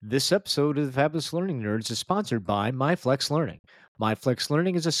This episode of the Fabulous Learning Nerds is sponsored by MyFlex Learning. MyFlex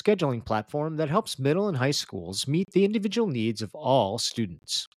Learning is a scheduling platform that helps middle and high schools meet the individual needs of all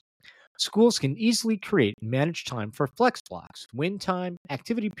students. Schools can easily create and manage time for flex blocks, win time,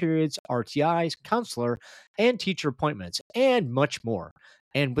 activity periods, RTIs, counselor, and teacher appointments, and much more.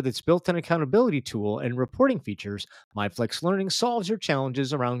 And with its built-in accountability tool and reporting features, MyFlex Learning solves your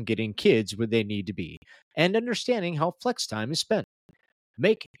challenges around getting kids where they need to be and understanding how flex time is spent.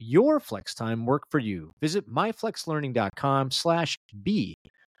 Make your flex time work for you. Visit myflexlearning.com/B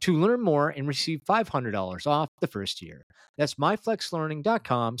to learn more and receive $500 off the first year. That's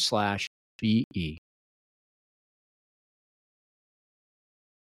myflexlearning.com/BE.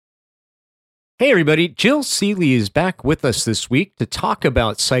 Hey everybody, Jill Seeley is back with us this week to talk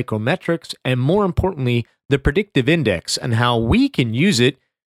about psychometrics and more importantly, the predictive index and how we can use it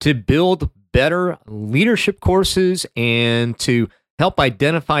to build better leadership courses and to help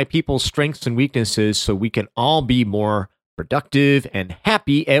identify people's strengths and weaknesses so we can all be more productive and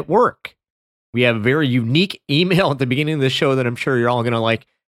happy at work. We have a very unique email at the beginning of the show that I'm sure you're all going to like,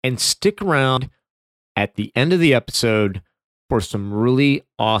 and stick around at the end of the episode for some really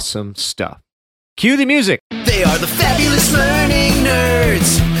awesome stuff. Cue the music. They are the Fabulous Learning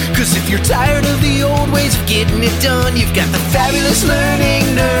Nerds. Cause if you're tired of the old ways of getting it done, you've got the Fabulous Learning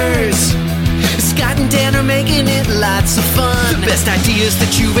Nerds. Scott and Dan are making it lots of fun. The best ideas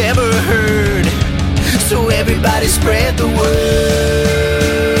that you've ever heard. So everybody spread the word.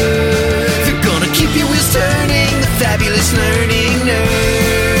 They're gonna keep your wheels turning. The Fabulous Learning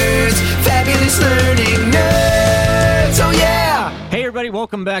Nerds. Fabulous Learning Nerds. Oh yeah! Hey everybody,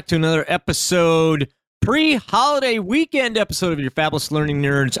 welcome back to another episode, pre-holiday weekend episode of your Fabulous Learning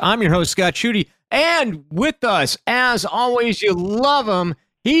Nerds. I'm your host, Scott Schutte, and with us, as always, you love him.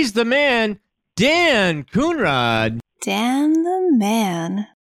 He's the man, Dan Coonrod. Dan the man.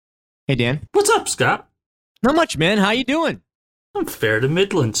 Hey, Dan. What's up, Scott? Not much, man. How you doing? I'm fair to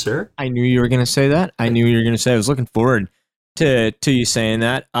Midland, sir. I knew you were going to say that. I was looking forward to you saying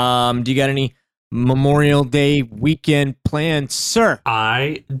that. Do you got any Memorial Day weekend plans, sir?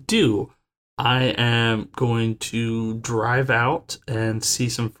 I do. I am going to drive out and see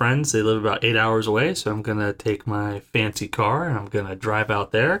some friends. They live about 8 hours away, so I'm going to take my fancy car and I'm going to drive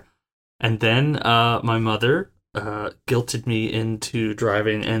out there. And then my mother guilted me into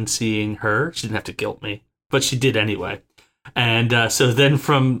driving and seeing her. She didn't have to guilt me, but she did anyway. And so then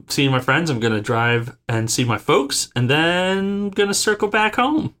from seeing my friends, I'm going to drive and see my folks, and then I'm going to circle back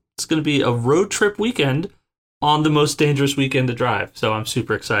home. It's going to be a road trip weekend on the most dangerous weekend to drive, so I'm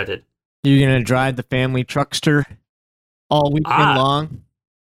super excited. You're going to drive the family truckster all weekend long?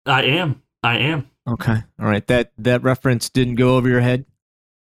 I am. Okay. All right. That reference didn't go over your head?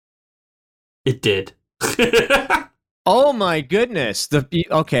 It did. Oh my goodness.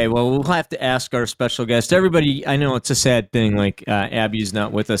 Okay, well, we'll have to ask our special guest. Everybody, I know it's a sad thing, like Abby's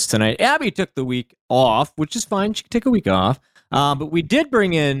not with us tonight. Abby took the week off, which is fine. She can take a week off. But we did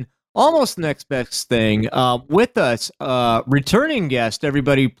bring in almost the next best thing with us. Returning guest,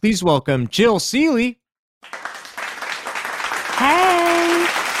 everybody, please welcome Jill Seeley. Hey.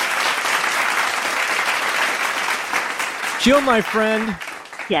 Jill, my friend.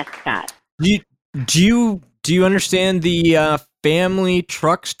 Yes, Scott. Do you understand the family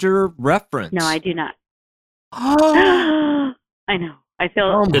truckster reference? No, I do not. I know. I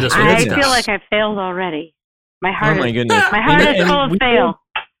feel like I failed already. My heart my goodness. My heart is full of fail.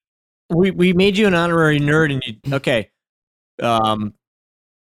 We made you an honorary nerd, and okay.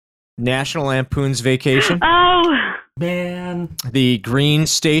 National Lampoon's Vacation. Oh man, the green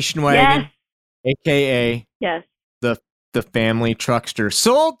station wagon, yes. AKA the family truckster,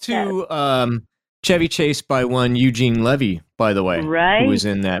 sold to Chevy Chase by one Eugene Levy, by the way, right? Who was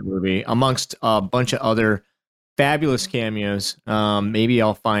in that movie, amongst a bunch of other fabulous cameos. Maybe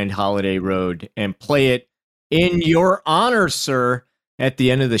I'll find Holiday Road and play it in your honor, sir, at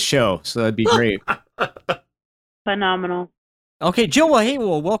the end of the show. So that'd be great. Phenomenal. Okay, Jill,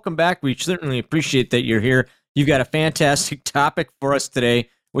 well, welcome back. We certainly appreciate that you're here. You've got a fantastic topic for us today,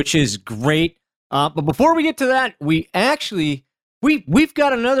 which is great. But before we get to that, we've got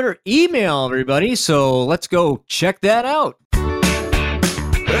another email, everybody. So let's go check that out. Hey,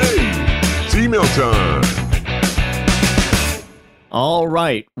 it's email time. All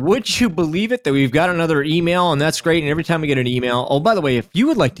right. Would you believe it that we've got another email, and that's great. And every time we get an email, oh, by the way, if you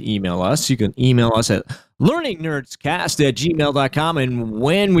would like to email us, you can email us at learningnerdscast@gmail.com. And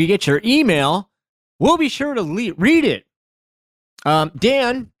when we get your email, we'll be sure to read it.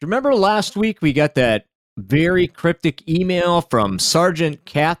 Dan, remember last week we got that very cryptic email from Sergeant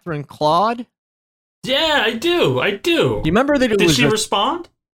Catherine Claude? Yeah, I do. Do you remember that it Did was... she respond?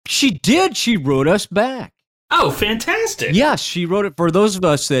 She did. She wrote us back. Oh, fantastic. Yes, she wrote it. For those of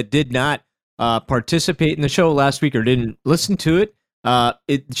us that did not participate in the show last week or didn't listen to it,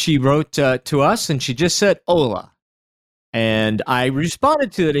 she wrote to us and she just said, hola. And I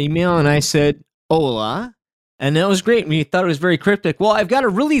responded to that email and I said, hola. And that was great. We thought it was very cryptic. Well, I've got a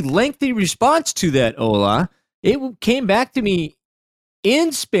really lengthy response to that hola. It came back to me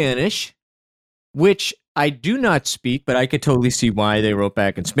in Spanish, which I do not speak, but I could totally see why they wrote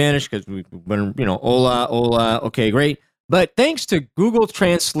back in Spanish because we went, hola, hola, okay, great. But thanks to Google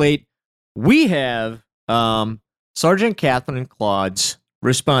Translate, we have Sergeant Catherine Claude's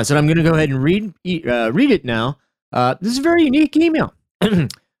response, and I'm going to go ahead and read it now. This is a very unique email.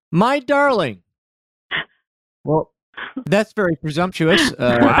 My darling. Well, that's very presumptuous.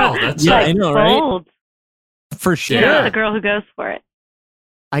 Wow, that's I know, bold. Right? For sure. You're the girl who goes for it.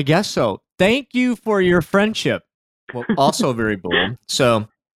 I guess so. Thank you for your friendship. Well, also very bold. So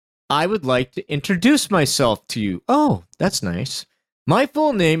I would like to introduce myself to you. Oh, that's nice. My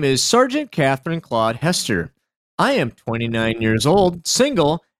full name is Sergeant Catherine Claude Hester. I am 29 years old,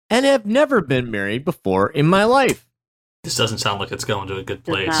 single, and have never been married before in my life. This doesn't sound like it's going to a good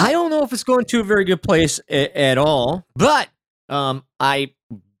place. I don't know if it's going to a very good place at all, but I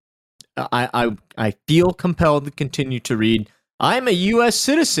feel compelled to continue to read. I'm a U.S.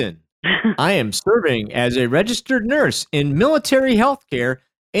 citizen. I am serving as a registered nurse in military healthcare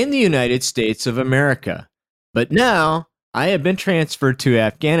in the United States of America. But now I have been transferred to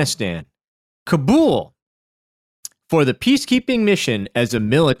Afghanistan, Kabul, for the peacekeeping mission as a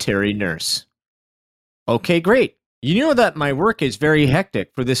military nurse. Okay, great. You know that my work is very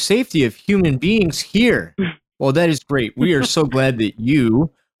hectic for the safety of human beings here. Well, that is great. We are so glad that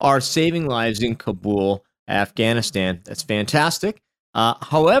you are saving lives in Kabul, Afghanistan. That's fantastic.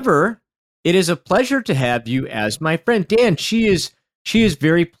 However, it is a pleasure to have you as my friend. Dan, she is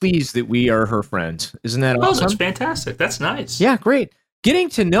very pleased that we are her friends. Isn't that awesome? Oh, that's fantastic. That's nice. Yeah, great. Getting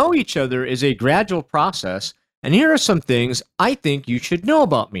to know each other is a gradual process, and here are some things I think you should know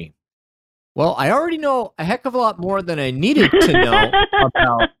about me. Well, I already know a heck of a lot more than I needed to know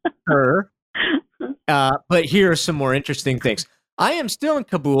about her, but here are some more interesting things. I am still in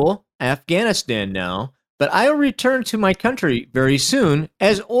Kabul, Afghanistan now, but I will return to my country very soon,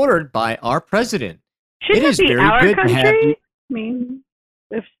 as ordered by our president. Shouldn't it is very our good country? to have you. I mean,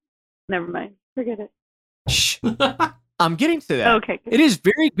 never mind. Forget it. Shh. I'm getting to that. Okay. Good. It is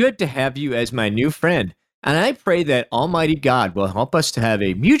very good to have you as my new friend, and I pray that Almighty God will help us to have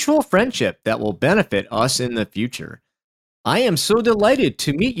a mutual friendship that will benefit us in the future. I am so delighted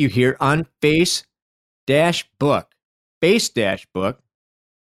to meet you here on Face-Book. Face-Book.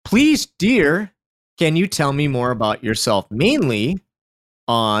 Please, dear, can you tell me more about yourself? Mainly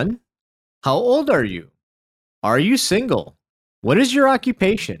on how old are you? Are you single? What is your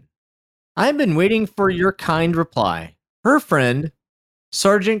occupation? I've been waiting for your kind reply. Her friend,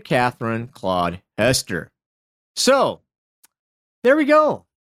 Sergeant Catherine Claude Hester. So, there we go.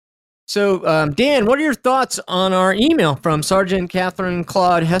 So, Dan, what are your thoughts on our email from Sergeant Catherine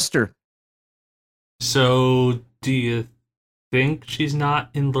Claude Hester? So, do you think she's not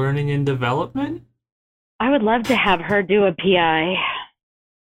in learning and development? I would love to have her do a PI.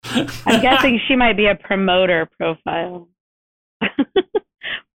 I'm guessing she might be a promoter profile.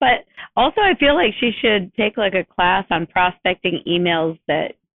 But also I feel like she should take like a class on prospecting emails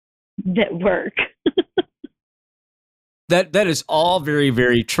that work. That is all very,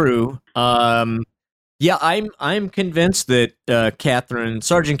 very true. Yeah, I'm convinced that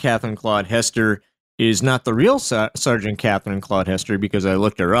Sergeant Catherine Claude Hester is not the real Sergeant Catherine Claude Hester, because I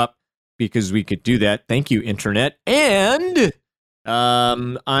looked her up because we could do that. Thank you, Internet. And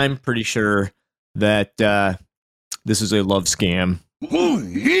I'm pretty sure that this is a love scam. Oh,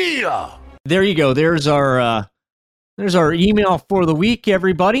 yeah! There you go. There's our email for the week,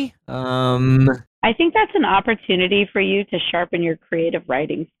 everybody. I think that's an opportunity for you to sharpen your creative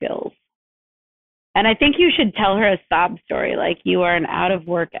writing skills. And I think you should tell her a sob story, like you are an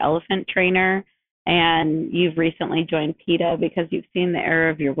out-of-work elephant trainer and you've recently joined PETA because you've seen the error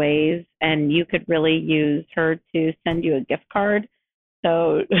of your ways, and you could really use her to send you a gift card.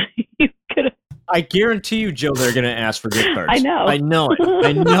 So you could. I guarantee you, Joe, they're going to ask for gift cards. I know it. I know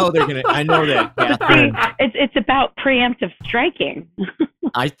they're going to. I know that. See, it's about preemptive striking.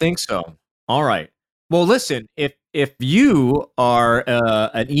 I think so. All right. Well, listen, if you are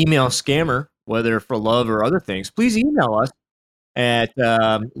an email scammer, whether for love or other things, please email us at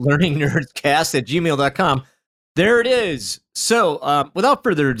learningnerdscast@gmail.com. There it is. So without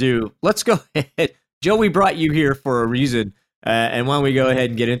further ado, let's go ahead. Joe, we brought you here for a reason. And why don't we go ahead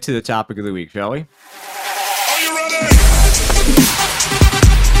and get into the topic of the week, shall we? Are you ready?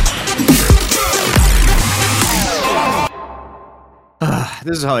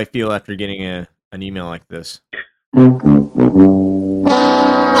 This is how I feel after getting an email like this. That's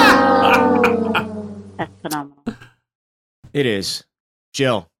phenomenal. It is.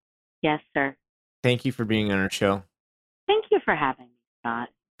 Jill, Yes, sir. thank you for being on our show. Thank you for having me, Scott.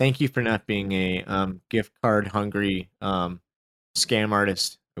 Thank you for not being a gift card hungry scam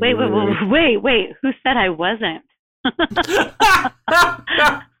artist. Wait. Who said I wasn't?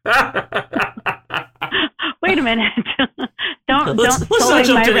 Wait a minute. don't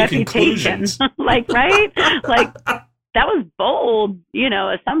sully my reputation. Like, right? Like, that was bold,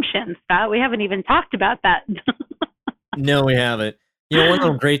 assumption, Scott. We haven't even talked about that. No, we haven't. One of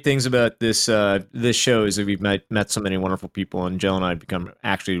the great things about this show is that we've met so many wonderful people, and Jill and I have become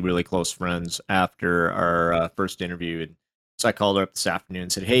actually really close friends after our first interview. And so I called her up this afternoon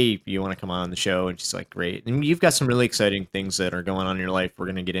and said, "Hey, you want to come on the show?" And she's like, "Great." And you've got some really exciting things that are going on in your life. We're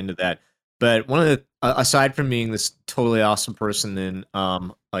going to get into that. But one of the, aside from being this totally awesome person and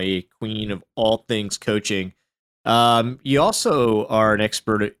a queen of all things coaching, you also are an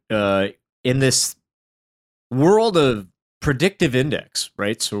expert in this world of predictive index,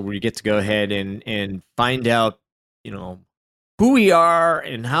 right? So we get to go ahead and find out, who we are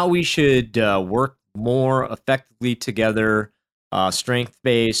and how we should work more effectively together,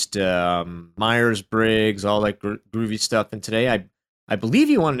 strength-based, Myers-Briggs, all that groovy stuff. And today, I believe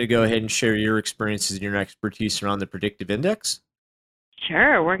you wanted to go ahead and share your experiences and your expertise around the predictive index.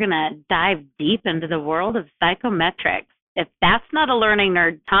 Sure. We're going to dive deep into the world of psychometrics. If that's not a learning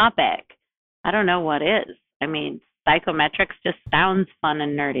nerd topic, I don't know what is. I mean, psychometrics just sounds fun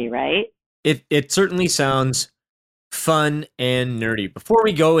and nerdy, right? It certainly sounds fun and nerdy. Before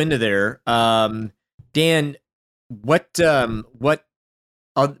we go into there, Dan, what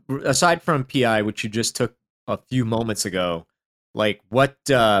aside from PI, which you just took a few moments ago, like what's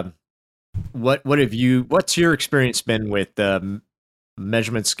your experience been with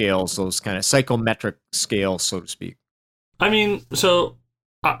measurement scales, those kind of psychometric scales, so to speak? I mean, so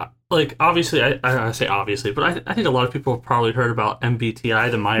obviously, I say obviously, but I think a lot of people have probably heard about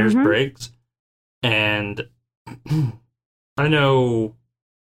MBTI, the Myers-Briggs, and I don't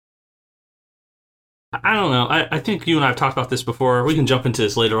know. I think you and I have talked about this before. We can jump into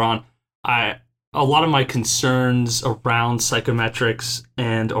this later on. A lot of my concerns around psychometrics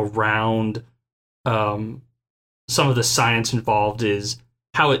and around some of the science involved is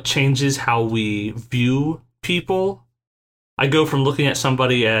how it changes how we view people. I go from looking at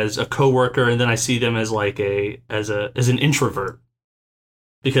somebody as a coworker, and then I see them as as an introvert,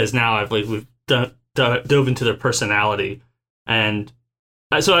 because now we've dove into their personality, and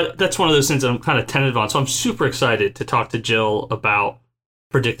so that's one of those things that I'm kind of tentative on. So I'm super excited to talk to Jill about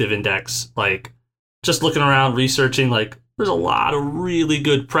predictive index. Like, just looking around, researching, there's a lot of really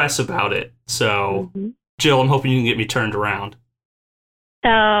good press about it. So, Jill, I'm hoping you can get me turned around.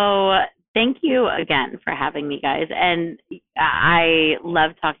 So, thank you again for having me, guys. And I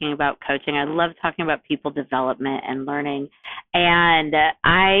love talking about coaching. I love talking about people development and learning. And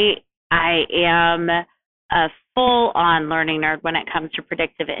I am a full-on learning nerd when it comes to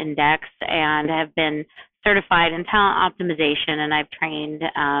predictive index, and have been certified in talent optimization, and I've trained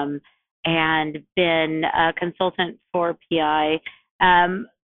and been a consultant for PI.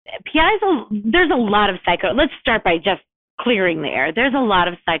 There's a lot of let's start by just clearing the air. There's a lot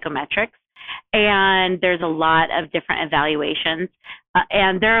of psychometrics, and there's a lot of different evaluations,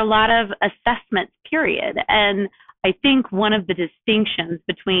 and there are a lot of assessments, period. And I think one of the distinctions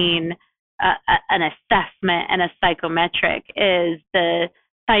between an assessment and a psychometric is the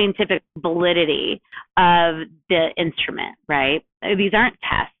scientific validity of the instrument, right? These aren't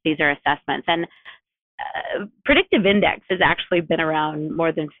tests, these are assessments. And predictive index has actually been around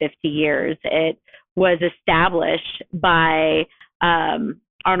more than 50 years. It was established by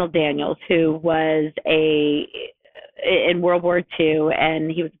Arnold Daniels, who was in World War II,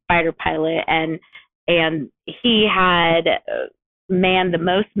 and he was a fighter pilot, and he had manned the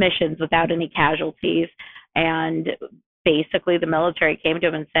most missions without any casualties. And basically the military came to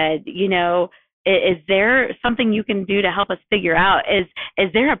him and said, is there something you can do to help us figure out, is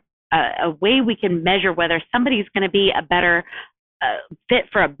there a way we can measure whether somebody's going to be a better fit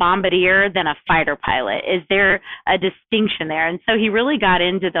for a bombardier than a fighter pilot? Is there a distinction there? And so he really got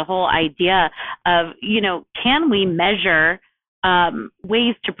into the whole idea of, can we measure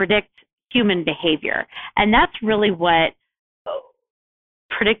ways to predict human behavior? And that's really what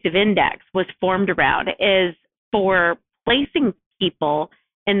predictive index was formed around, is for placing people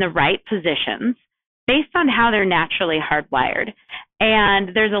in the right positions based on how they're naturally hardwired.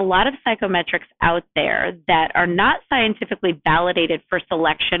 And there's a lot of psychometrics out there that are not scientifically validated for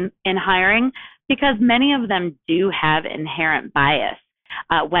selection in hiring, because many of them do have inherent bias.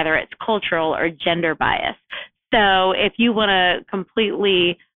 whether it's cultural or gender bias. So if you want to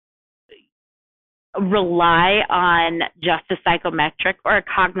completely rely on just a psychometric or a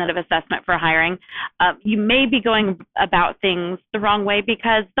cognitive assessment for hiring, you may be going about things the wrong way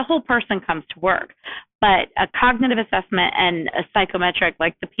because the whole person comes to work. But a cognitive assessment and a psychometric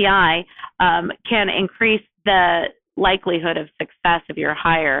like the PI can increase the likelihood of success of your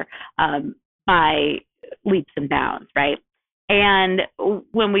hire by leaps and bounds, right? And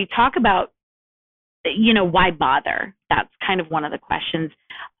when we talk about, why bother? That's kind of one of the questions.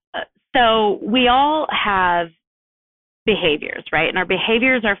 So we all have behaviors, right? And our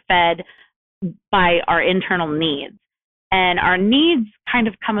behaviors are fed by our internal needs. And our needs kind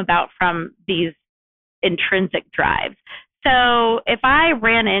of come about from these intrinsic drives. So if I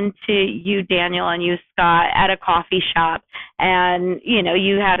ran into you, Daniel, and you, Scott, at a coffee shop, and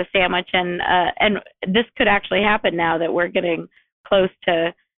you had a sandwich, and this could actually happen now that we're getting close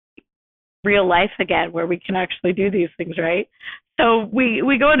to real life again, where we can actually do these things, right? So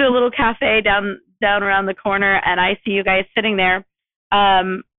we go into a little cafe down around the corner, and I see you guys sitting there.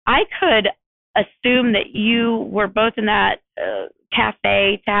 I could assume that you were both in that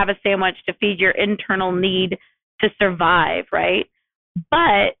cafe to have a sandwich to feed your internal need to survive, right?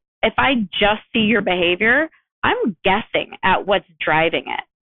 But if I just see your behavior, I'm guessing at what's driving it.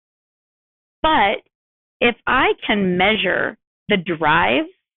 But if I can measure the drive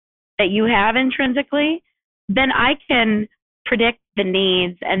that you have intrinsically, then I can predict the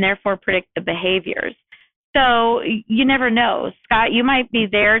needs and therefore predict the behaviors. So you never know. Scott, you might be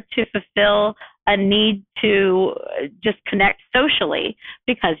there to fulfill a need to just connect socially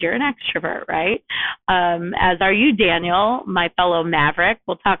because you're an extrovert, right? As are you, Daniel, my fellow maverick.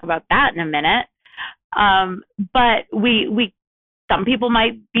 We'll talk about that in a minute. But some people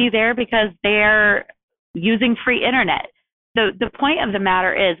might be there because they're using free internet. The point of the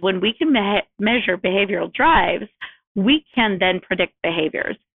matter is when we can measure behavioral drives, we can then predict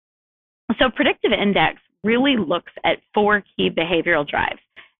behaviors. So Predictive Index really looks at 4 key behavioral drives.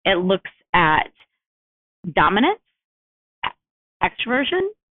 It looks at dominance, extroversion,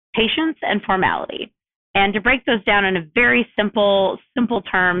 patience, and formality. And to break those down in a very simple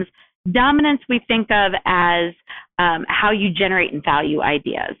terms, dominance we think of as how you generate and value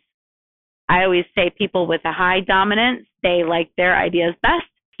ideas. I always say people with a high dominance, they like their ideas best.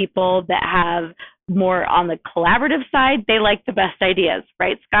 People that have more on the collaborative side, they like the best ideas.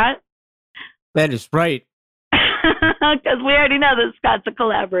 Right, Scott? That is right. Because we already know that Scott's a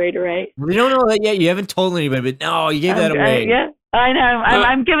collaborator, right? We don't know that yet. You haven't told anybody, but no, you gave that away. Yeah, I know.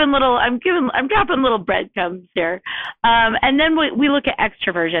 I'm dropping little breadcrumbs here. And then we look at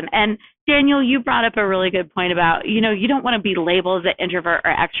extroversion. And Daniel, you brought up a really good point about, you don't want to be labeled as an introvert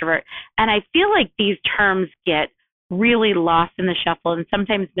or extrovert. And I feel like these terms get really lost in the shuffle and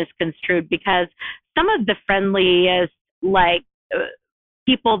sometimes misconstrued because some of the friendliest,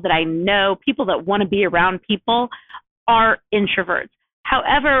 people that I know, people that want to be around people, are introverts.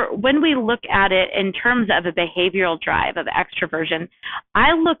 However, when we look at it in terms of a behavioral drive of extroversion,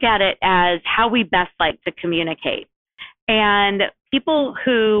 I look at it as how we best like to communicate. And people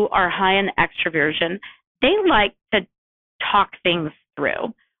who are high in extroversion, they like to talk things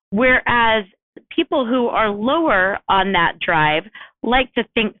through, whereas people who are lower on that drive like to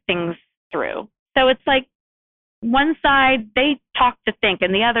think things through. So it's like one side, they talk to think,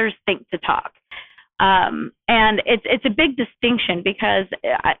 and the others think to talk. And it's a big distinction because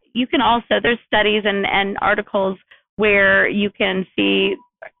you can also, there's studies and articles where you can see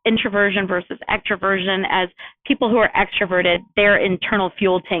introversion versus extroversion as people who are extroverted, their internal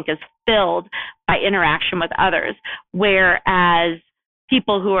fuel tank is filled by interaction with others, whereas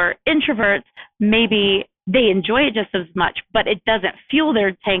people who are introverts, maybe they enjoy it just as much, but it doesn't fuel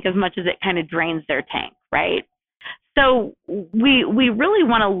their tank as much as it kind of drains their tank, right? So we really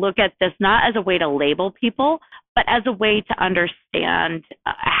want to look at this not as a way to label people, but as a way to understand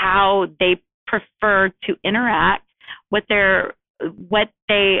how they prefer to interact, what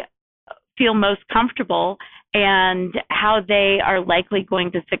they feel most comfortable, and how they are likely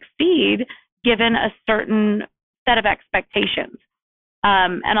going to succeed given a certain set of expectations.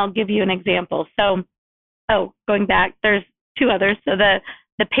 And I'll give you an example. So, going back, there's 2 others. So the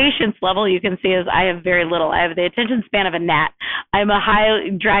patience level you can see is I have very little. I have the attention span of a gnat. I'm a high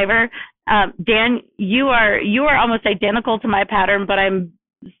driver. Dan, you are almost identical to my pattern, but I'm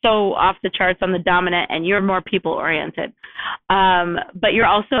so off the charts on the dominant, and you're more people oriented. But you're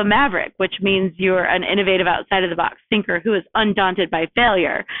also a maverick, which means you're an innovative, outside of the box thinker who is undaunted by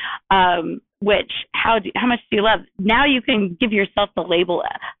failure. Which how much do you love? Now you can give yourself the label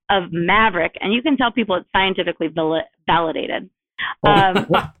of maverick, and you can tell people it's scientifically validated.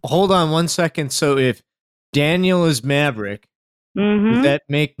 Hold on 1 second. So if Daniel is Maverick, does that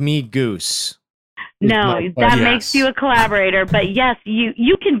make me Goose? No, that makes you a collaborator. But yes,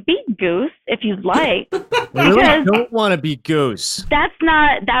 you can be Goose if you'd like. I really don't want to be Goose. That's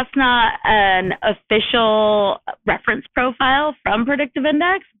not an official reference profile from Predictive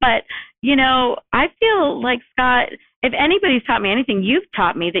Index. But I feel like, Scott, if anybody's taught me anything, you've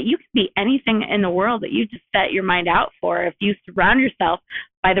taught me that you can be anything in the world that you just set your mind out for if you surround yourself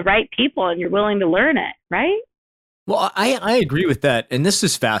by the right people and you're willing to learn it, right? Well, I agree with that, and this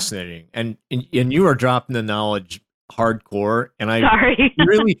is fascinating, and you are dropping the knowledge hardcore, and Sorry.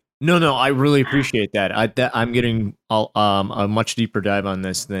 I really appreciate that. I'm getting a much deeper dive on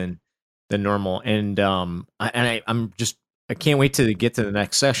this than normal, and I can't wait to get to the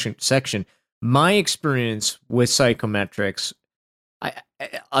next section. My experience with psychometrics,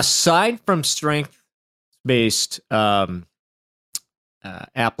 aside from strength-based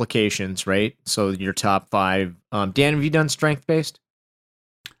applications, right? So your top 5. Dan, have you done strength-based?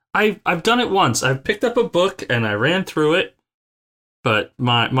 I've done it once. I've picked up a book and I ran through it, but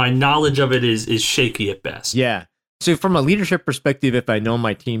my knowledge of it is shaky at best. Yeah. So from a leadership perspective, if I know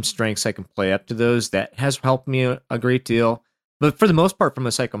my team's strengths, I can play up to those. That has helped me a great deal. But for the most part, from a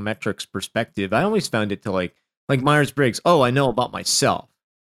psychometrics perspective, I always found it to like Myers-Briggs. Oh, I know about myself,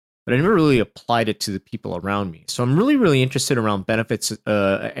 but I never really applied it to the people around me. So I'm really, really interested around benefits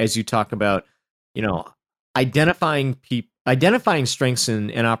as you talk about, identifying strengths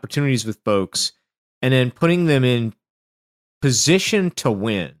and opportunities with folks, and then putting them in position to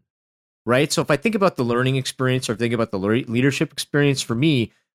win, right? So if I think about the learning experience or think about the leadership experience, for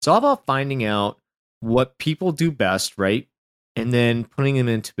me, it's all about finding out what people do best, right? And then putting them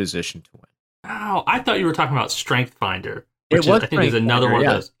into position to win. Oh, I thought you were talking about Strength Finder. I think there's another one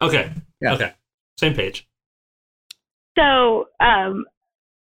of those. Okay. Yeah. Okay. Same page. So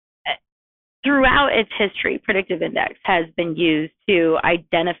throughout its history, Predictive Index has been used to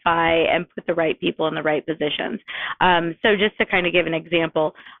identify and put the right people in the right positions. So just to kind of give an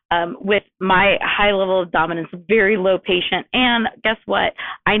example, with my high level of dominance, very low patient, and guess what?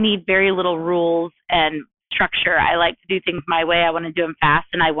 I need very little rules and structure. I like to do things my way. I want to do them fast,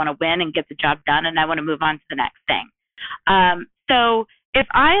 and I want to win and get the job done, and I want to move on to the next thing. So if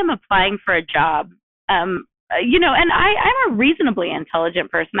I am applying for a job, and I'm a reasonably intelligent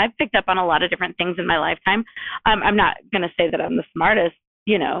person. I've picked up on a lot of different things in my lifetime. I'm not going to say that I'm the smartest,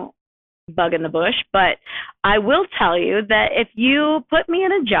 bug in the bush, but I will tell you that if you put me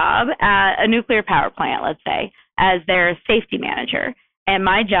in a job at a nuclear power plant, let's say, as their safety manager, and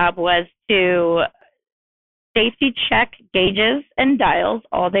my job was to safety check gauges and dials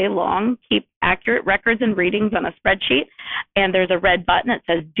all day long, keep accurate records and readings on a spreadsheet, and there's a red button that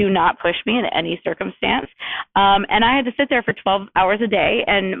says do not push me in any circumstance. And I had to sit there for 12 hours a day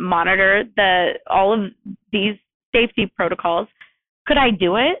and monitor all of these safety protocols. Could I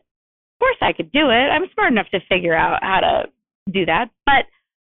do it? Of course I could do it. I'm smart enough to figure out how to do that. But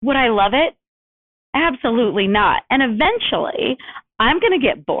would I love it? Absolutely not. And eventually, I'm going to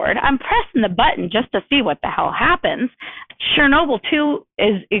get bored. I'm pressing the button just to see what the hell happens. Chernobyl 2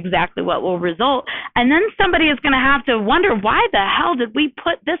 is exactly what will result. And then somebody is going to have to wonder, why the hell did we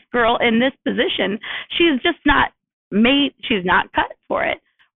put this girl in this position? She's just not she's not cut for it,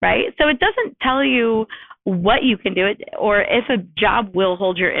 right? So it doesn't tell you what you can do or if a job will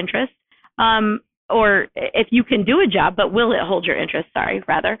hold your interest, or if you can do a job, but will it hold your interest,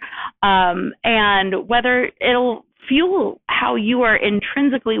 and whether it'll fuel how you are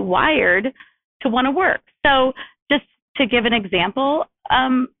intrinsically wired to want to work. So just to give an example,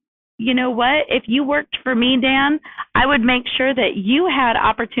 you know what? If you worked for me, Dan, I would make sure that you had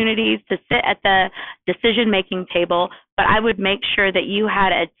opportunities to sit at the decision-making table, but I would make sure that you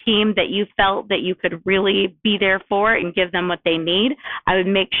had a team that you felt that you could really be there for and give them what they need. I would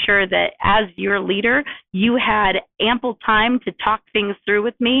make sure that as your leader, you had ample time to talk things through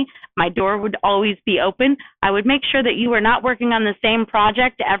with me. My door would always be open. I would make sure that you were not working on the same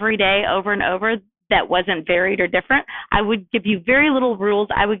project every day over and over that wasn't varied or different. I would give you very little rules.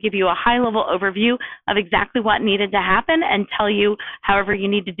 I would give you a high-level overview of exactly what needed to happen and tell you however you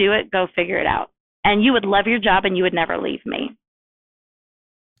need to do it, go figure it out. And you would love your job and you would never leave me.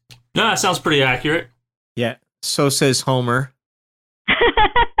 No, that sounds pretty accurate. Yeah, so says Homer.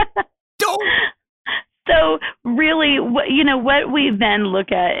 Don't. So really, what we then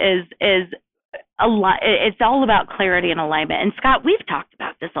look at is a lot. It's all about clarity and alignment. And Scott, we've talked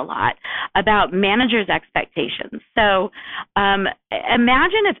about this a lot, about managers' expectations. So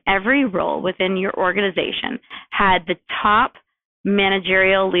imagine if every role within your organization had the top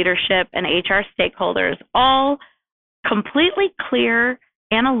managerial leadership and HR stakeholders all completely clear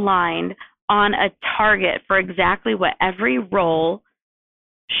and aligned on a target for exactly what every role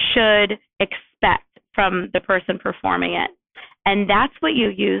should expect from the person performing it. And that's what you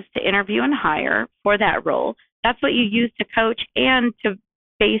use to interview and hire for that role. That's what you use to coach and to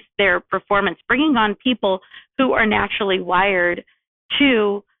base their performance, bringing on people who are naturally wired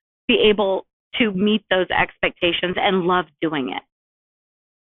to be able to meet those expectations and love doing it.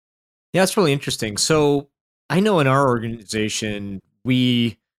 Yeah, that's really interesting. So I know in our organization,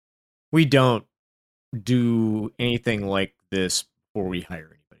 we don't do anything like this before we hire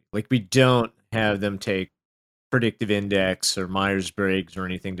anybody. Like, we don't have them take predictive index or Myers-Briggs or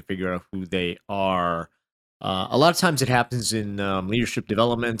anything to figure out who they are. A lot of times it happens in leadership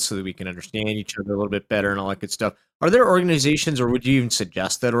development so that we can understand each other a little bit better and all that good stuff. Are there organizations, or would you even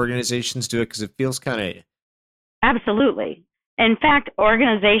suggest that organizations do it? Because it feels kind of... Absolutely. In fact,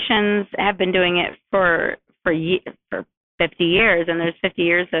 organizations have been doing it for 50 years, and there's 50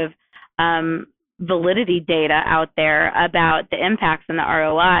 years of validity data out there about the impacts and the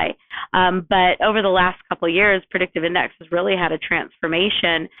ROI. But over the last couple of years, Predictive Index has really had a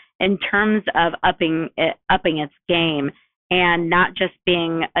transformation in terms of upping its game, and not just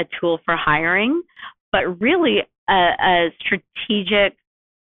being a tool for hiring, but really a strategic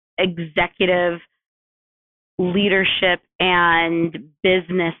executive leadership and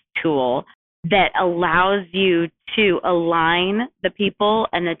business tool that allows you to align the people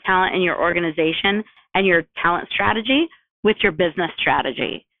and the talent in your organization and your talent strategy with your business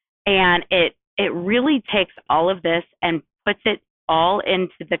strategy. And it really takes all of this and puts it all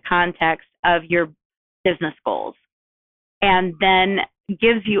into the context of your business goals, and then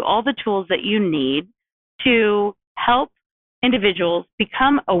gives you all the tools that you need to help individuals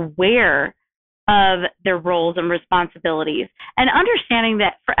become aware of their roles and responsibilities, and understanding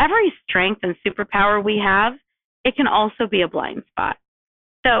that for every strength and superpower we have, it can also be a blind spot.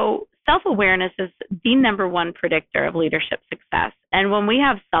 So self-awareness is the number one predictor of leadership success. And when we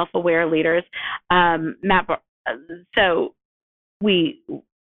have self-aware leaders, the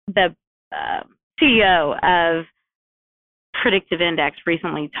CEO of Predictive Index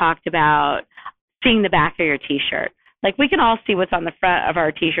recently talked about seeing the back of your T-shirt. Like, we can all see what's on the front of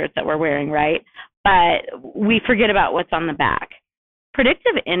our T-shirts that we're wearing, right? But we forget about what's on the back.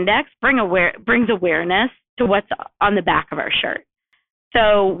 Predictive Index brings awareness to what's on the back of our shirt.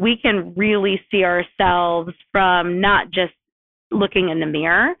 So we can really see ourselves from not just looking in the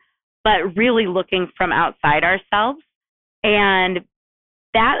mirror, but really looking from outside ourselves. And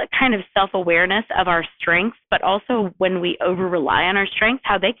that kind of self-awareness of our strengths, but also when we over-rely on our strengths,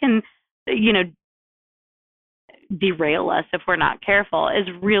 how they can, derail us if we're not careful, is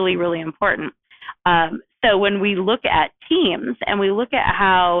really, really important. So when we look at teams and we look at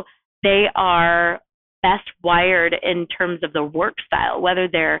how they are best wired in terms of the work style, whether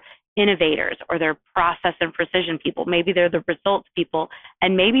they're innovators or they're process and precision people, maybe they're the results people,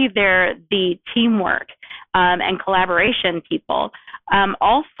 and maybe they're the teamwork and collaboration people,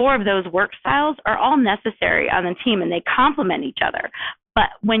 all four of those work styles are all necessary on the team, and they complement each other.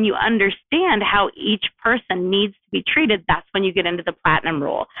 But when you understand how each person needs to be treated, that's when you get into the platinum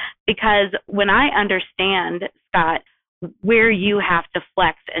rule. Because when I understand, Scott, where you have to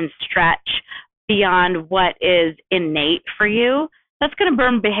flex and stretch beyond what is innate for you, that's going to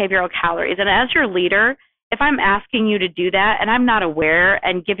burn behavioral calories. And as your leader, if I'm asking you to do that and I'm not aware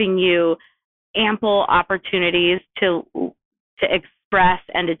and giving you ample opportunities to express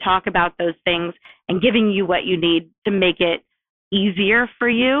and to talk about those things and giving you what you need to make it easier for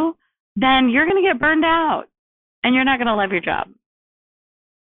you, then you're going to get burned out and you're not going to love your job.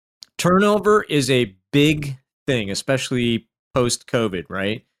 Turnover is a big thing, especially post-COVID,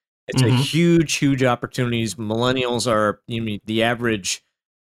 right? It's a huge opportunities. Millennials are, the average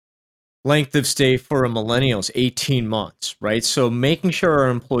length of stay for a millennial is 18 months, right? So making sure our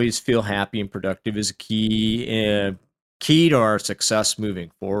employees feel happy and productive is key to our success moving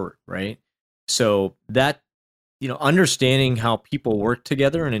forward, right? So that, understanding how people work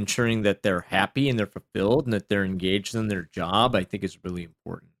together and ensuring that they're happy and they're fulfilled and that they're engaged in their job, I think is really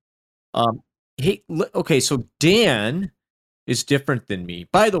important. Okay, so Dan is different than me.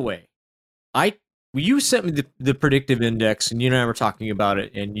 By the way, you sent me the predictive index, and you and I were talking about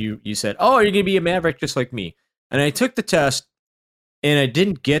it, and you said, "Oh, you're gonna be a maverick just like me." And I took the test, and I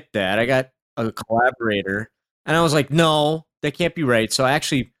didn't get that. I got a collaborator, and I was like, "No, that can't be right." So I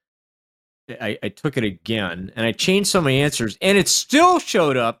actually I took it again, and I changed some of my answers, and it still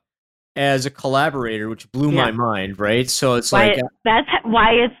showed up as a collaborator, which blew my mind, right? So it's that's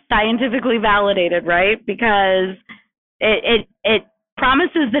why it's scientifically validated, right? Because it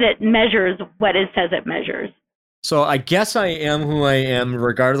promises that it measures what it says it measures. So I guess I am who I am,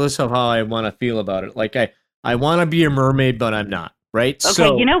 regardless of how I want to feel about it. Like I want to be a mermaid, but I'm not. Right? Okay,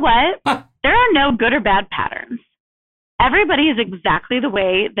 So you know what? There are no good or bad patterns. Everybody is exactly the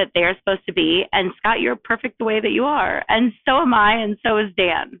way that they're supposed to be. And Scott, you're perfect the way that you are. And so am I, and so is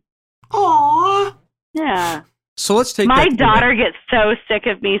Dan. Aww. Yeah. So let's take My that to the daughter gets so sick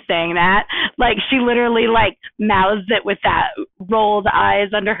of me saying that. Like, she literally, like, mouths it with that rolled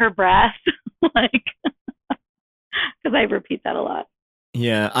eyes under her breath. Like, because I repeat that a lot.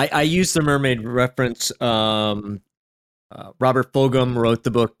 Yeah, I use the mermaid reference. Robert Fulghum wrote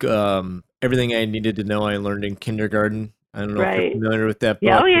the book Everything I Needed to Know I Learned in Kindergarten. I don't know if you're Right. familiar with that book.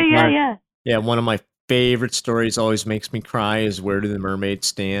 Yeah, oh, yeah. Yeah, one of my favorite stories, always makes me cry, is Where Do the Mermaids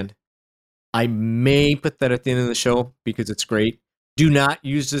Stand? I may put that at the end of the show because it's great. Do not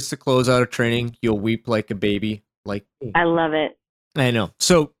use this to close out a training. You'll weep like a baby. Like I love it. I know.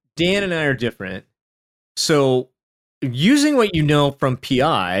 So Dan and I are different. So using what you know from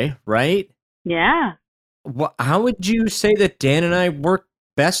PI, right? Yeah. How would you say that Dan and I work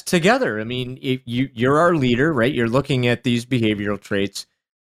best together? I mean, if you're our leader, right? You're looking at these behavioral traits.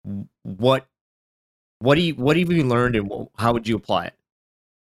 What have you learned, and how would you apply it?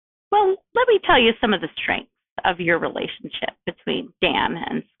 Well, let me tell you some of the strengths of your relationship between Dan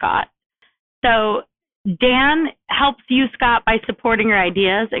and Scott. So Dan helps you, Scott, by supporting your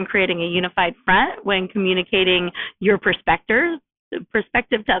ideas and creating a unified front when communicating your perspective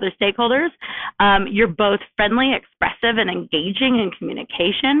to other stakeholders. You're both friendly, expressive, and engaging in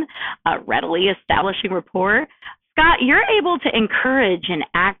communication, readily establishing rapport. Scott, you're able to encourage and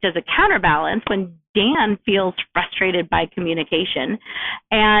act as a counterbalance when Dan feels frustrated by communication.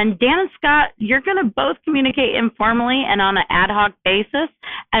 And Dan and Scott, you're going to both communicate informally and on an ad hoc basis,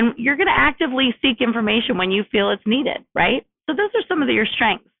 and you're going to actively seek information when you feel it's needed, right? So those are some of your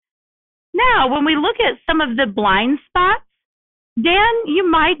strengths. Now, when we look at some of the blind spots, Dan, you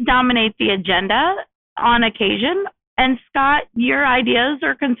might dominate the agenda on occasion, and Scott, your ideas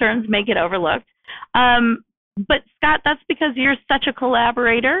or concerns may get overlooked. But Scott, that's because you're such a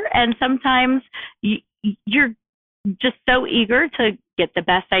collaborator, and sometimes you're just so eager to get the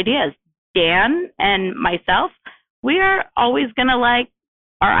best ideas. Dan and myself, we are always going to like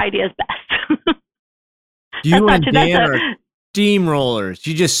our ideas best. You and Dan are steamrollers.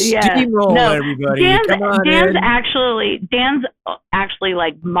 You just steamroll everybody. Dan's actually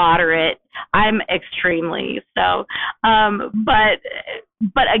like moderate. I'm extremely so.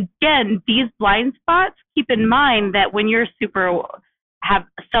 But again, these blind spots, keep in mind that when you're have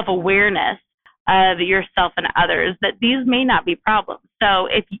self-awareness of yourself and others, that these may not be problems. So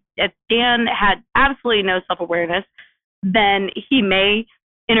if Dan had absolutely no self-awareness, then he may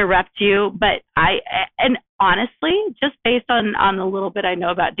interrupt you. But and honestly, just based on the little bit I know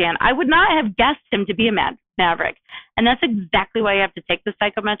about Dan, I would not have guessed him to be a maverick. And that's exactly why you have to take the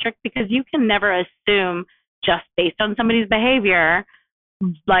psychometric, because you can never assume just based on somebody's behavior,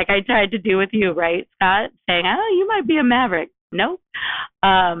 like I tried to do with you, right, Scott? Saying, oh, you might be a maverick. Nope.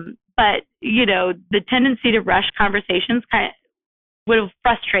 But, the tendency to rush conversations would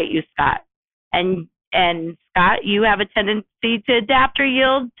frustrate you, Scott. And Scott, you have a tendency to adapt or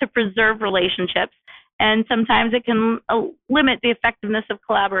yield to preserve relationships. And sometimes it can limit the effectiveness of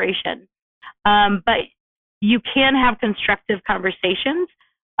collaboration. But you can have constructive conversations.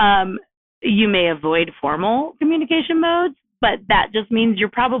 You may avoid formal communication modes, but that just means you're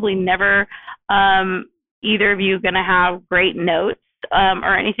probably never either of you going to have great notes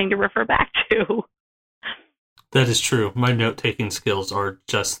or anything to refer back to. That is true. My note-taking skills are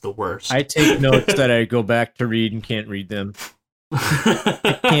just the worst. I take notes that I go back to read and can't read them.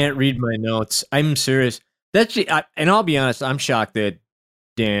 I can't read my notes. I'm serious. And I'll be honest, I'm shocked that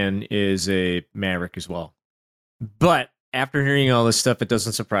Dan is a maverick as well. But after hearing all this stuff, it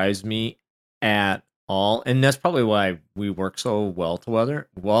doesn't surprise me at all. And that's probably why we work so well together.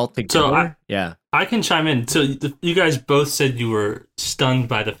 So yeah. I can chime in. So you guys both said you were stunned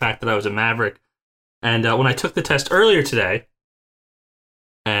by the fact that I was a maverick. And when I took the test earlier today,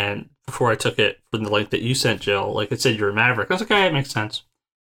 and before I took it from the link that you sent, Jill, like it said you're a maverick. I was like, okay, it makes sense.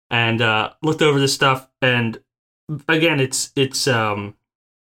 And looked over this stuff, and again, it's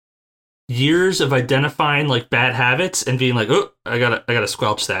years of identifying like bad habits and being like, oh, I gotta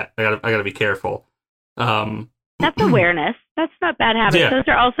squelch that. I gotta be careful. That's awareness. That's not bad habits. Yeah. Those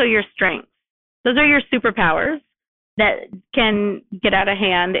are also your strengths. Those are your superpowers that can get out of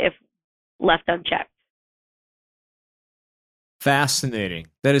hand if left unchecked. Fascinating.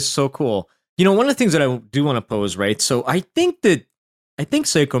 That is so cool. One of the things that I do want to pose, right? So I think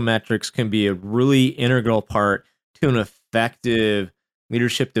psychometrics can be a really integral part to an effective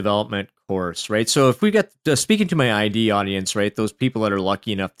leadership development course, right? So if we get speaking to my ID audience, right, those people that are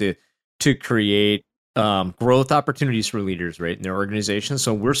lucky enough to create growth opportunities for leaders, right, in their organization.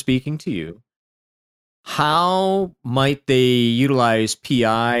 So we're speaking to you. How might they utilize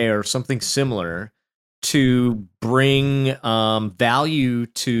PI or something similar to bring value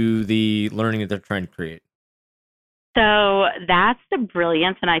to the learning that they're trying to create? So that's the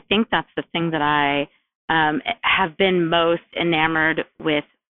brilliance, and I think that's the thing that I have been most enamored with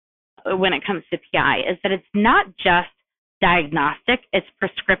when it comes to PI, is that it's not just diagnostic, it's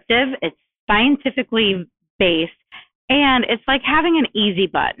prescriptive, it's scientifically based, and it's like having an easy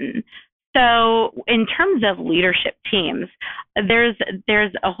button. So in terms of leadership teams, there's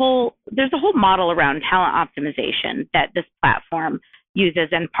a whole model around talent optimization that this platform uses,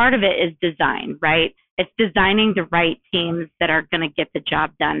 and part of it is design, right? It's designing the right teams that are going to get the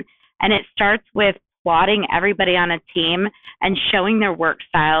job done. And it starts with plotting everybody on a team and showing their work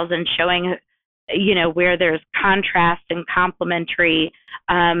styles and showing, where there's contrast and complementary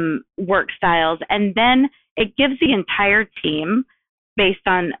work styles. And then it gives the entire team, based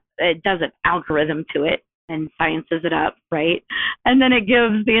on, it does an algorithm to it and sciences it up, right? And then it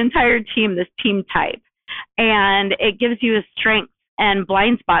gives the entire team this team type. And it gives you a strengths and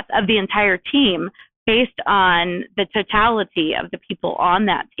blind spots of the entire team based on the totality of the people on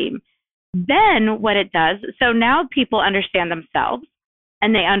that team. Then what it does, so now people understand themselves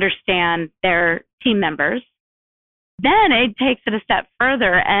and they understand their team members. Then it takes it a step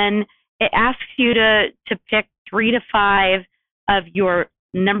further and it asks you to pick 3 to 5 of your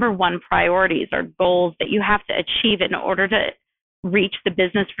number one priorities or goals that you have to achieve in order to reach the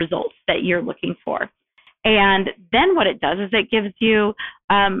business results that you're looking for. And then what it does is it gives you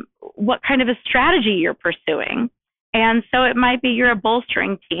what kind of a strategy you're pursuing. And so it might be you're a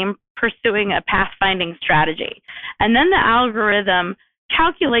bolstering team pursuing a pathfinding strategy. And then the algorithm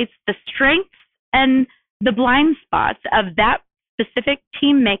calculates the strengths and the blind spots of that specific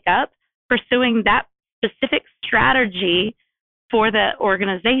team makeup, pursuing that specific strategy for the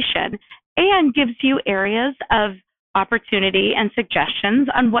organization, and gives you areas of opportunity and suggestions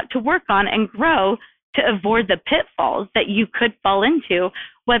on what to work on and grow to avoid the pitfalls that you could fall into,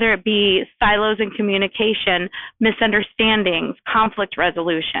 whether it be silos in communication, misunderstandings, conflict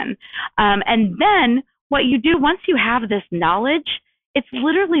resolution. And then what you do once you have this knowledge, it's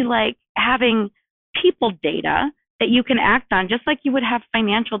literally like having people data that you can act on, just like you would have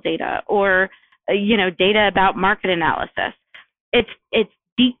financial data or data about market analysis. It's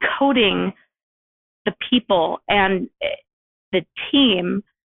decoding the people and the team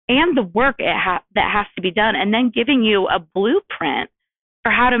and the work that has to be done, and then giving you a blueprint for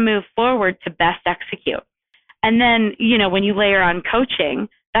how to move forward to best execute. And then, when you layer on coaching,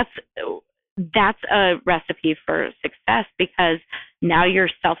 that's a recipe for success, because now you're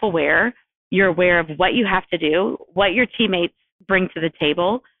self-aware, you're aware of what you have to do, what your teammates bring to the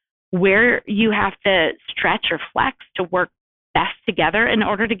table, where you have to stretch or flex to work best together in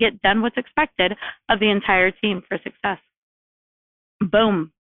order to get done what's expected of the entire team for success.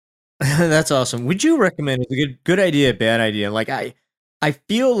 Boom. That's awesome. Would you recommend, it's a good idea, bad idea? Like I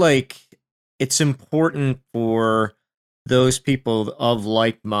feel like it's important for those people of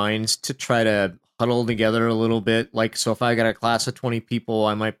like minds to try to huddle together a little bit. Like, so if I got a class of 20 people,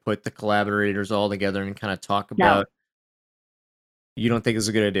 I might put the collaborators all together and kind of talk about. You don't think it's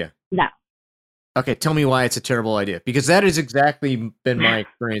a good idea? No. Okay, tell me why it's a terrible idea. Because that has exactly been my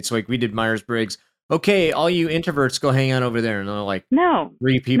experience. Like, we did Myers-Briggs. Okay, all you introverts, go hang out over there. And they're like, no,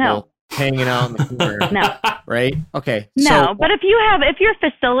 3 people hanging out in the corner. No. Right? Okay. No, but if you're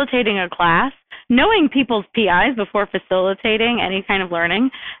facilitating a class, knowing people's PIs before facilitating any kind of learning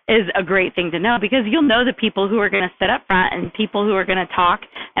is a great thing to know, because you'll know the people who are going to sit up front and people who are going to talk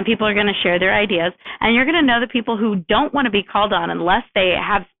and people who are going to share their ideas. And you're going to know the people who don't want to be called on unless they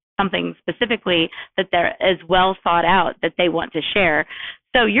have something specifically that they're as well thought out that they want to share.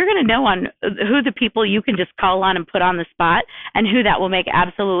 So you're going to know on who the people you can just call on and put on the spot, and who that will make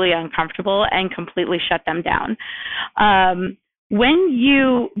absolutely uncomfortable and completely shut them down.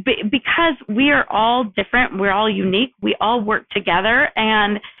 Because we are all different, we're all unique, we all work together,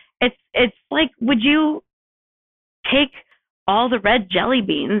 and it's like, would you take all the red jelly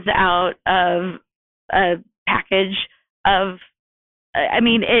beans out of a package of,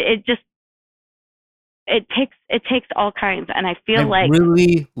 it takes all kinds, and I feel I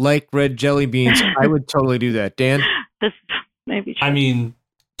really like red jelly beans. I would totally do that. Dan? This maybe. I mean,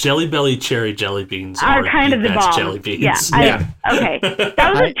 Jelly Belly cherry jelly beans are kind of the bomb. Jelly beans. Yeah. Okay.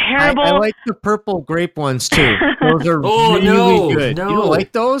 That was a terrible. I like the purple grape ones too. Those are really good. No. You don't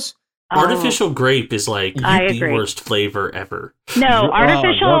like those? Artificial grape is like I the agree. worst flavor ever. No,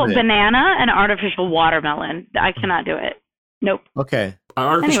 artificial love it. banana and artificial watermelon. I cannot do it. Nope. Okay.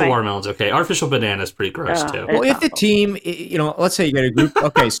 Artificial Anyway. watermelon's okay. Artificial banana is pretty gross too. It's Well, if the awful. team, let's say you got a group.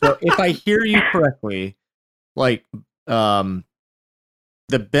 Okay, so if I hear you correctly, like, the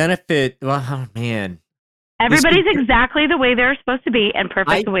benefit. Well, oh, man, Everybody's exactly the way they're supposed to be and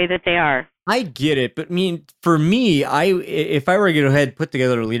perfect the way that they are. I get it, but I mean, for me, if I were to go ahead and put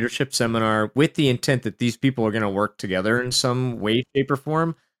together a leadership seminar with the intent that these people are going to work together in some way, shape, or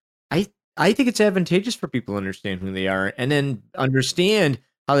form, I think it's advantageous for people to understand who they are and then understand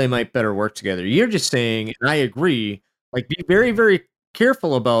how they might better work together. You're just saying, and I agree, like, be very, very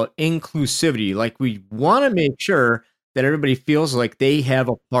careful about inclusivity. Like, we want to make sure that everybody feels like they have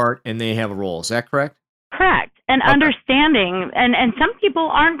a part and they have a role. Is that correct? Correct. And Okay. understanding, and some people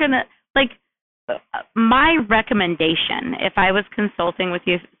aren't going to, like, my recommendation, if I was consulting with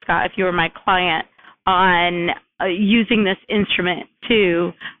you, Scott, if you were my client on using this instrument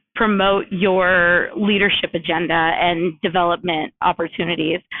to promote your leadership agenda and development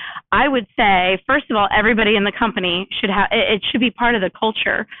opportunities, I would say, first of all, everybody in the company should have, it should be part of the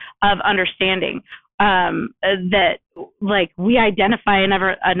culture of understanding that, like, we identify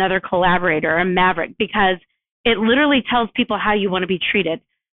another collaborator, a maverick, because it literally tells people how you want to be treated.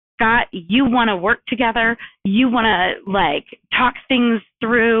 Scott, you want to work together. You want to, like, talk things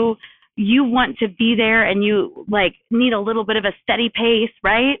through. You want to be there, and you, like, need a little bit of a steady pace,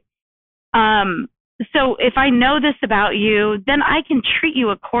 right? So if I know this about you, then I can treat you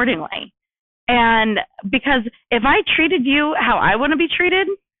accordingly. And because if I treated you how I want to be treated,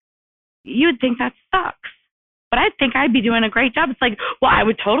 you'd think that sucks. But I think I'd be doing a great job. It's like, well, I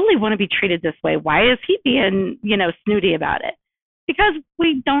would totally want to be treated this way. Why is he being, snooty about it? Because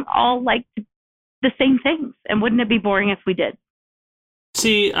we don't all like the same things. And wouldn't it be boring if we did?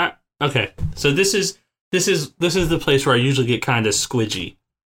 See, okay. So this is the place where I usually get kind of squidgy.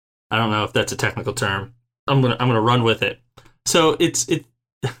 I don't know if that's a technical term. I'm gonna run with it. So it's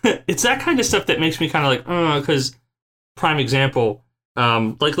it's that kind of stuff that makes me kind of like, because prime example,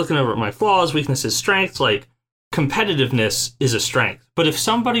 like looking over at my flaws, weaknesses, strengths, like competitiveness is a strength. But if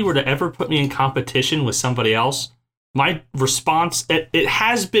somebody were to ever put me in competition with somebody else, my response, it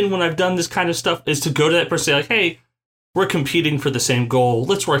has been when I've done this kind of stuff, is to go to that person and say, like, hey, we're competing for the same goal.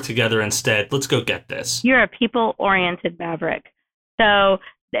 Let's work together instead. Let's go get this. You're a people-oriented maverick. So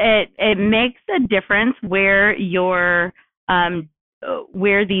it makes a difference where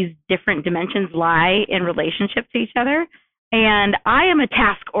where these different dimensions lie in relationship to each other. And I am a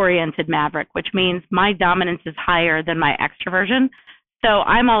task-oriented maverick, which means my dominance is higher than my extroversion. So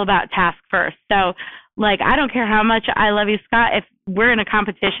I'm all about task first. So, like, I don't care how much I love you, Scott. If we're in a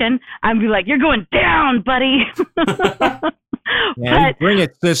competition, I'm be like, you're going down, buddy. Yeah, bring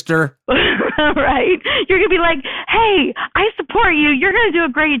it, sister. Right? You're going to be like, hey, I support you. You're going to do a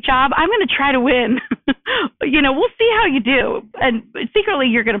great job. I'm going to try to win. We'll see how you do. And secretly,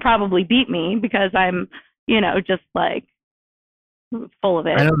 you're going to probably beat me because I'm, just like full of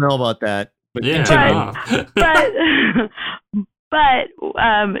it. I don't know about that. But Yeah. But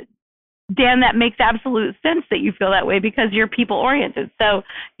Dan, that makes absolute sense that you feel that way because you're people oriented. So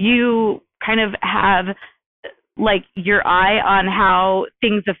you kind of have, like, your eye on how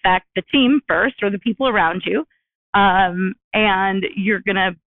things affect the team first or the people around you. And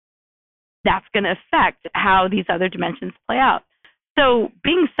that's going to affect how these other dimensions play out. So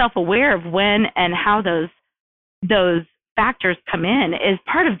being self-aware of when and how those factors come in is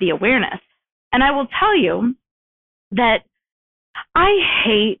part of the awareness. And I will tell you that I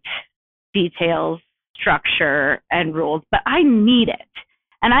hate details, structure, and rules, but I need it.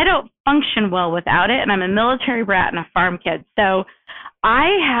 And I don't function well without it. And I'm a military brat and a farm kid. So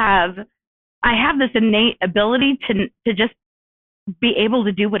I have this innate ability to just be able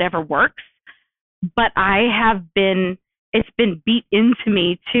to do whatever works. But it's been beat into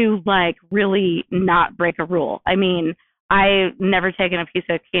me to, like, really not break a rule. I mean, I've never taken a piece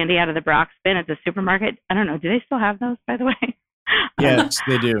of candy out of the Brock's bin at the supermarket. I don't know. Do they still have those, by the way? Yes,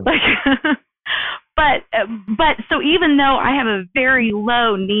 they do. But so even though I have a very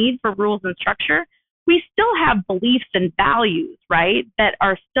low need for rules and structure, we still have beliefs and values, right, that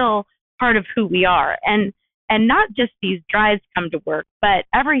are still part of who we are. And not just these drives come to work, but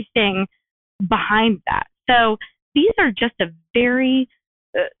everything behind that. So these are just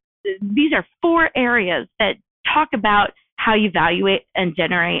these are 4 areas that talk about how you evaluate and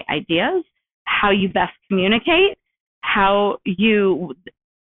generate ideas, how you best communicate, how you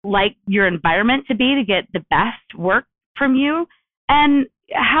like your environment to be to get the best work from you, and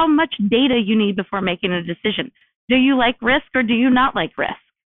how much data you need before making a decision. Do you like risk or do you not like risk?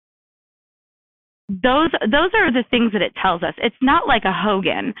 those are the things that it tells us. It's not like a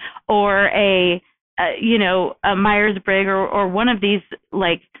Hogan or a Myers-Briggs or one of these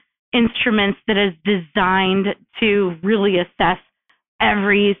like instruments that is designed to really assess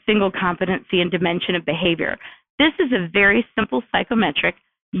every single competency and dimension of behavior. This is a very simple psychometric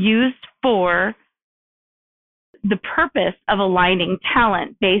used for the purpose of aligning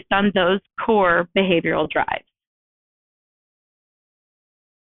talent based on those core behavioral drives.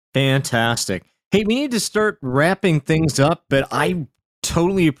 Fantastic. Hey, we need to start wrapping things up, but I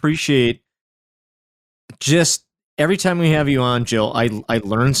totally appreciate just every time we have you on, Jill, I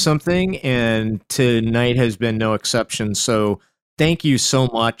learn something, and tonight has been no exception. So thank you so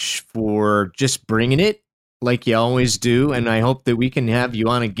much for just bringing it like you always do, and I hope that we can have you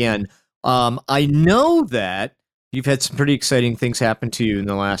on again. I know that you've had some pretty exciting things happen to you in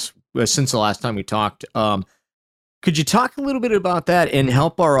since the last time we talked. Could you talk a little bit about that and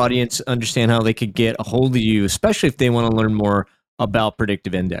help our audience understand how they could get a hold of you, especially if they want to learn more about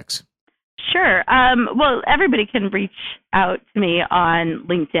Predictive Index? Sure. Well, everybody can reach out to me on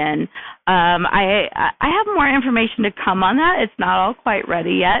LinkedIn. I have more information to come on that. It's not all quite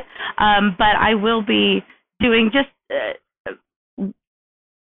ready yet, but I will be doing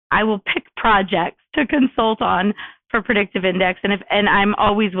I will pick projects to consult on for Predictive Index, and I'm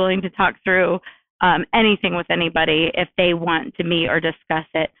always willing to talk through anything with anybody if they want to meet or discuss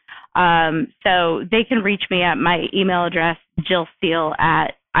it. So they can reach me at my email address,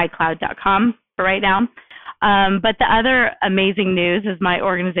 jillseal@icloud.com for right now. But the other amazing news is my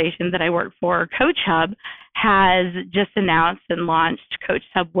organization that I work for, Coach Hub, has just announced and launched Coach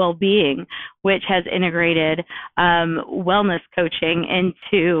Hub Wellbeing, which has integrated wellness coaching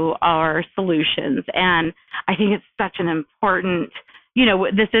into our solutions. And I think it's such an important,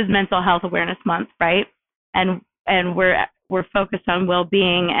 this is Mental Health Awareness Month, right? And we're focused on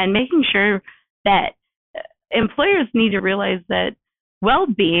well-being and making sure that employers need to realize that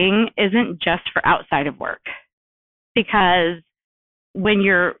well-being isn't just for outside of work, because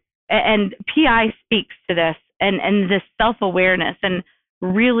and PI speaks to this and this self-awareness and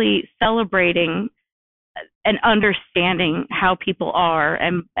really celebrating and understanding how people are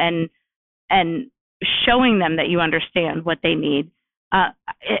and showing them that you understand what they need.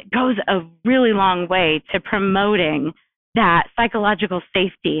 It goes a really long way to promoting that psychological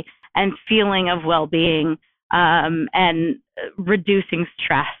safety and feeling of well-being and reducing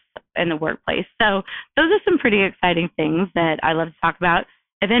stress in the workplace. So those are some pretty exciting things that I love to talk about.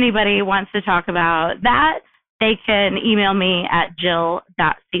 If anybody wants to talk about that, they can email me at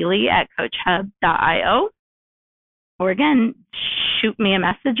jill.seeley@coachhub.io. Or again, shoot me a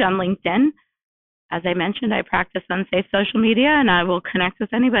message on LinkedIn. As I mentioned, I practice unsafe social media, and I will connect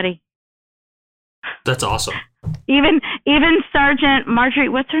with anybody. That's awesome. Even Sergeant Marjorie,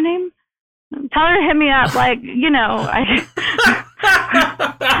 what's her name? Tell her to hit me up. I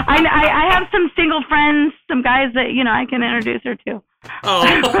have some single friends, some guys that, I can introduce her to. Oh.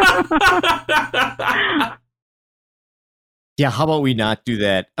 Yeah, how about we not do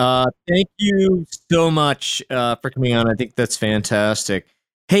that? Thank you so much for coming on. I think that's fantastic.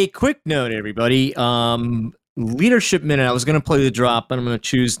 Hey, quick note, everybody. Leadership Minute. I was going to play the drop, but I'm going to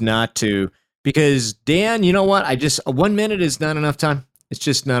choose not to because, Dan, you know what? 1 minute is not enough time. It's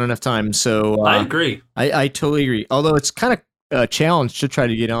just not enough time. So I agree. I totally agree. Although it's kind of a challenge to try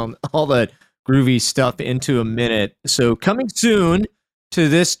to get on all that groovy stuff into a minute. So coming soon to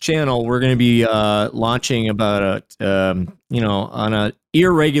this channel, we're going to be launching about on a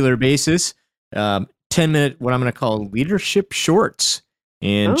irregular basis, 10-minute, what I'm going to call leadership shorts.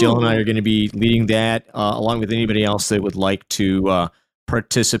 And Jill and I are going to be leading that along with anybody else that would like to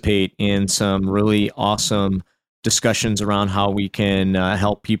participate in some really awesome discussions around how we can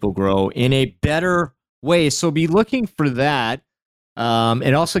help people grow in a better way. So be looking for that.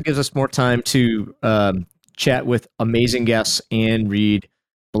 It also gives us more time to chat with amazing guests and read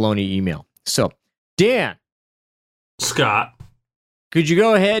baloney email. So, Dan. Scott. Could you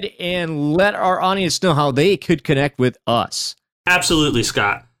go ahead and let our audience know how they could connect with us? Absolutely,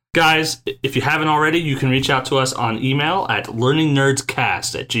 Scott. Guys, if you haven't already, you can reach out to us on email at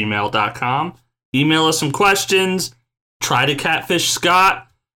learningnerdscast@gmail.com. Email us some questions. Try to catfish Scott.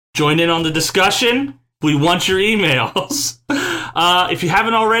 Join in on the discussion. We want your emails. If you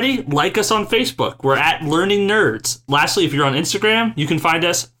haven't already, like us on Facebook. We're at Learning Nerds. Lastly, if you're on Instagram, you can find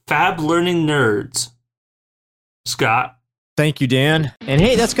us Fab Learning Nerds. Scott. Thank you, Dan. And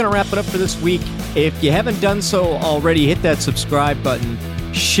hey, that's going to wrap it up for this week. If you haven't done so already, hit that subscribe button.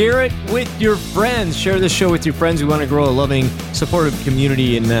 Share it with your friends. Share this show with your friends. We want to grow a loving, supportive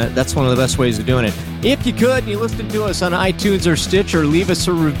community, and that's one of the best ways of doing it. If you could, and you listen to us on iTunes or Stitcher, leave us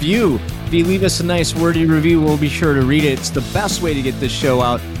a review. If you leave us a nice wordy review, we'll be sure to read it. It's the best way to get this show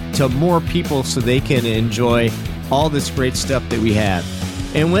out to more people so they can enjoy all this great stuff that we have.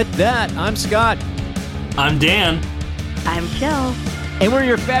 And with that, I'm Scott. I'm Dan. I'm Jill. And we're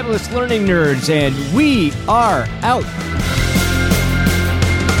your fabulous learning nerds, and we are out.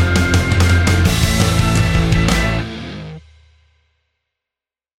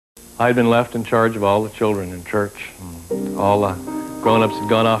 I had been left in charge of all the children in church. All the grown-ups had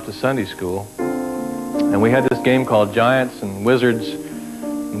gone off to Sunday school. And we had this game called Giants and Wizards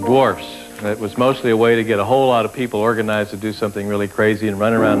and Dwarfs. It was mostly a way to get a whole lot of people organized to do something really crazy and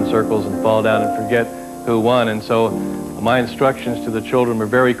run around in circles and fall down and forget who won. And so my instructions to the children were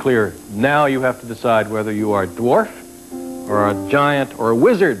very clear. Now you have to decide whether you are a dwarf or a giant or a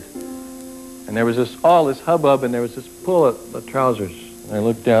wizard. And there was all this hubbub, and there was this pull at the trousers. And I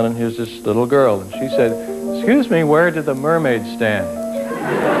looked down, and here's this little girl, and she said, "Excuse me, where did the mermaids stand?"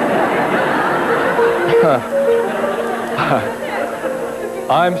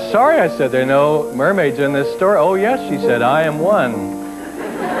 "I'm sorry," I said, "there are no mermaids in this story." "Oh, yes," she said, "I am one."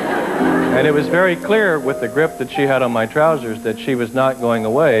 And it was very clear with the grip that she had on my trousers that she was not going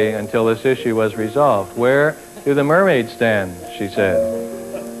away until this issue was resolved. "Where do the mermaids stand?" she said.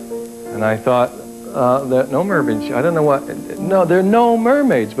 And I thought, there are no mermaids. I don't know what. No, there are no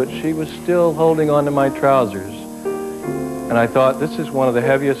mermaids, but she was still holding on to my trousers. And I thought, this is one of the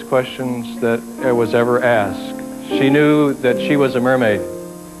heaviest questions that was ever asked. She knew that she was a mermaid,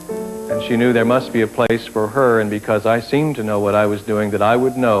 and she knew there must be a place for her, and because I seemed to know what I was doing, that I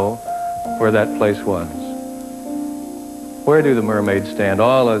would know where that place was. Where do the mermaids stand?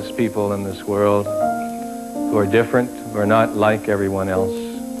 All those people in this world who are different, who are not like everyone else,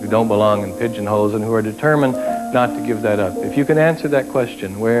 who don't belong in pigeonholes, and who are determined not to give that up. If you can answer that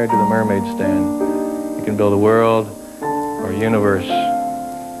question, where do the mermaids stand? You can build a world or a universe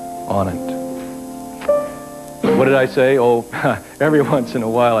on it. What did I say? Oh, every once in a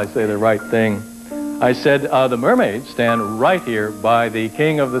while I say the right thing. I said, the mermaids stand right here by the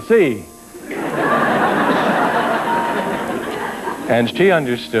king of the sea. And she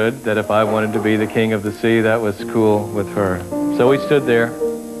understood that if I wanted to be the king of the sea, that was cool with her. So we stood there,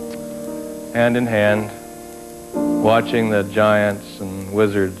 hand in hand, watching the giants and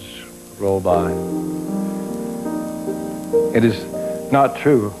wizards roll by. It is not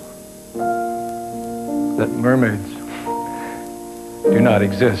true that mermaids do not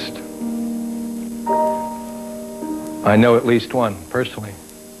exist. I know at least one, personally.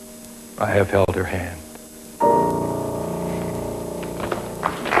 I have held her hand.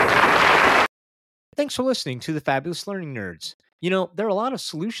 Thanks for listening to the Fabulous Learning Nerds. You know, there are a lot of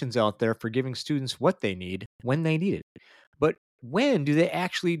solutions out there for giving students what they need when they need it. But when do they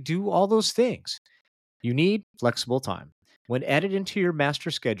actually do all those things? You need flexible time. When added into your master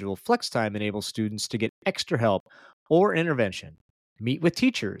schedule, flex time enables students to get extra help or intervention, meet with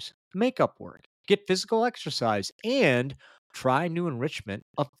teachers, make up work, get physical exercise, and try new enrichment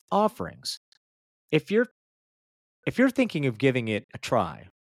offerings. If you're thinking of giving it a try,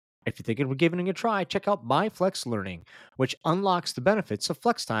 check out My Flex Learning, which unlocks the benefits of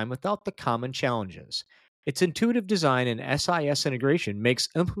flex time without the common challenges. Its intuitive design and SIS integration makes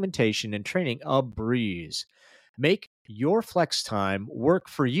implementation and training a breeze. Make your flex time work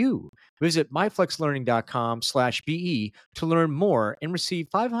for you. Visit myflexlearning.com/BE to learn more and receive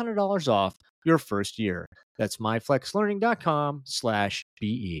 $500 off your first year. That's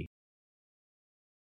myflexlearning.com/BE.